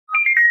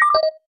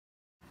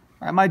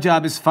All right, my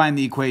job is to find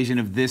the equation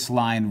of this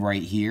line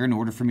right here. In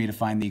order for me to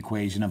find the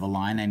equation of a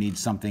line, I need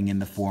something in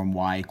the form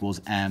y equals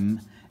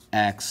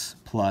mx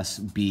plus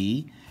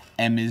b.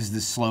 M is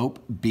the slope,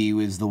 b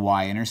is the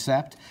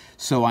y-intercept.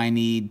 So I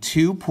need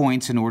 2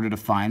 points in order to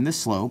find the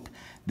slope.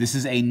 This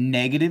is a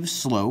negative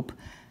slope,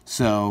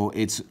 so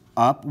it's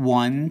up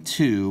 1,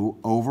 2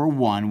 over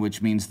 1,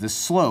 which means the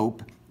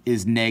slope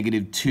is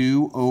negative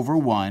 2 over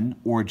 1,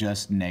 or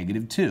just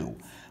negative 2.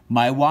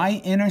 My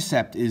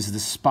y-intercept is the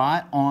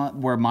spot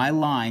where my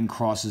line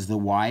crosses the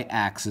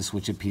y-axis,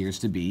 which appears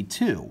to be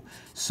 2.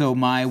 So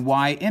my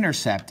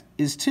y-intercept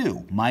is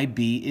 2. My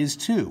b is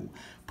 2.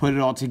 Put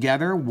it all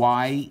together,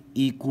 y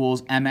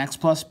equals mx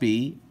plus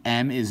b.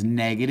 M is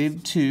negative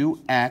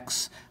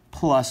 2x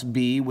plus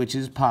b, which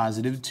is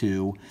positive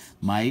 2.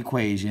 My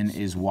equation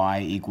is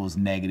y equals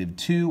negative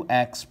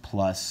 2x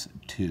plus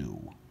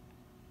 2.